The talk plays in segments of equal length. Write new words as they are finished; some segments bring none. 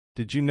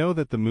Did you know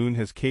that the moon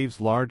has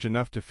caves large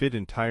enough to fit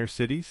entire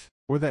cities?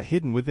 Or that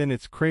hidden within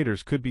its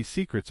craters could be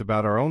secrets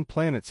about our own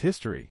planet's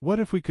history? What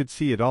if we could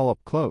see it all up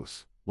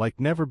close, like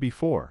never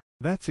before?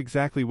 That's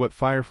exactly what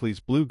Firefly's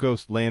Blue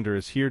Ghost lander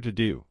is here to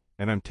do,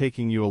 and I'm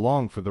taking you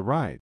along for the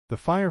ride. The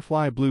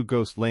Firefly Blue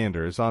Ghost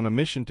lander is on a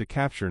mission to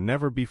capture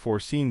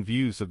never-before-seen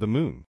views of the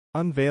moon,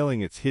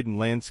 unveiling its hidden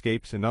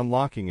landscapes and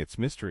unlocking its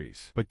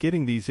mysteries. But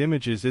getting these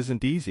images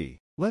isn't easy.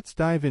 Let's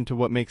dive into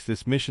what makes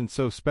this mission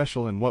so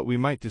special and what we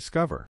might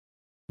discover.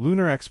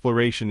 Lunar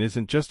exploration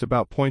isn't just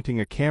about pointing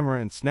a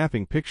camera and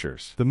snapping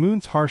pictures. The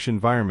moon's harsh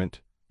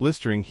environment,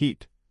 blistering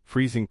heat,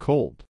 freezing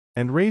cold,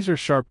 and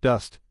razor-sharp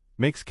dust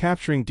makes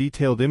capturing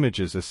detailed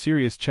images a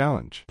serious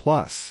challenge.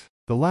 Plus,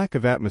 the lack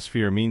of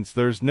atmosphere means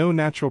there's no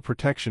natural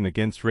protection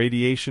against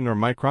radiation or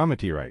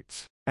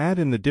micrometeorites. Add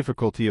in the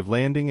difficulty of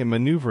landing and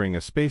maneuvering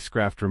a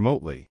spacecraft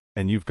remotely,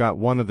 and you've got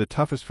one of the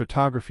toughest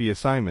photography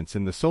assignments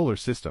in the solar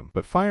system.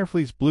 But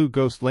Firefly's Blue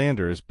Ghost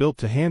lander is built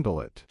to handle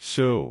it.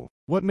 So,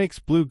 what makes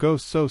Blue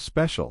Ghost so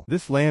special?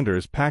 This lander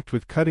is packed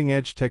with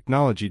cutting-edge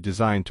technology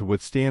designed to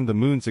withstand the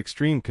moon's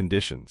extreme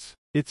conditions.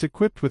 It's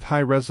equipped with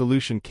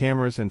high-resolution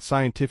cameras and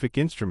scientific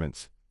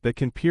instruments that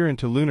can peer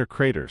into lunar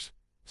craters,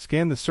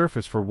 scan the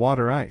surface for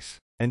water ice,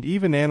 and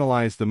even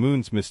analyze the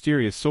moon's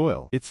mysterious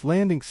soil. Its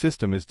landing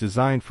system is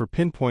designed for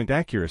pinpoint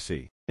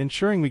accuracy,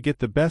 ensuring we get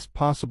the best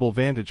possible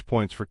vantage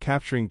points for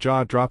capturing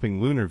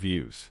jaw-dropping lunar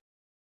views.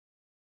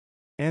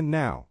 And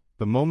now,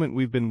 the moment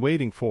we've been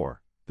waiting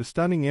for, the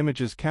stunning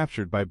images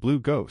captured by Blue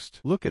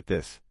Ghost. Look at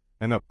this,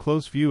 an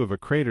up-close view of a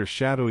crater's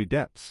shadowy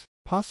depths,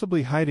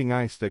 possibly hiding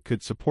ice that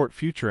could support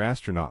future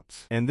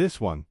astronauts. And this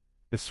one,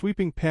 a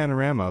sweeping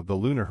panorama of the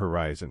lunar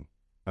horizon,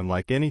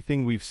 unlike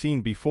anything we've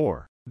seen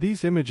before.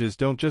 These images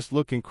don't just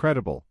look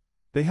incredible,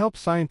 they help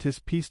scientists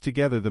piece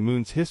together the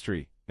moon's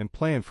history and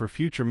plan for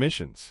future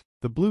missions.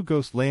 The Blue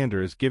Ghost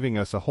lander is giving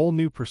us a whole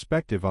new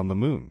perspective on the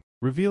moon,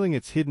 revealing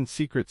its hidden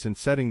secrets and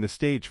setting the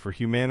stage for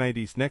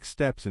humanity's next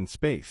steps in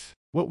space.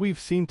 What we've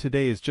seen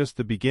today is just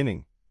the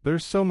beginning.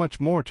 There's so much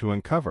more to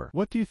uncover.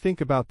 What do you think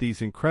about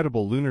these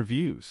incredible lunar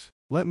views?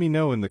 Let me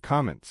know in the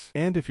comments.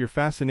 And if you're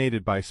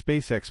fascinated by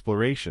space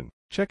exploration,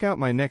 check out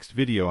my next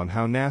video on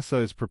how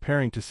NASA is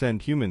preparing to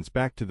send humans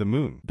back to the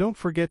moon. Don't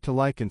forget to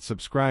like and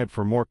subscribe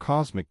for more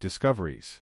cosmic discoveries.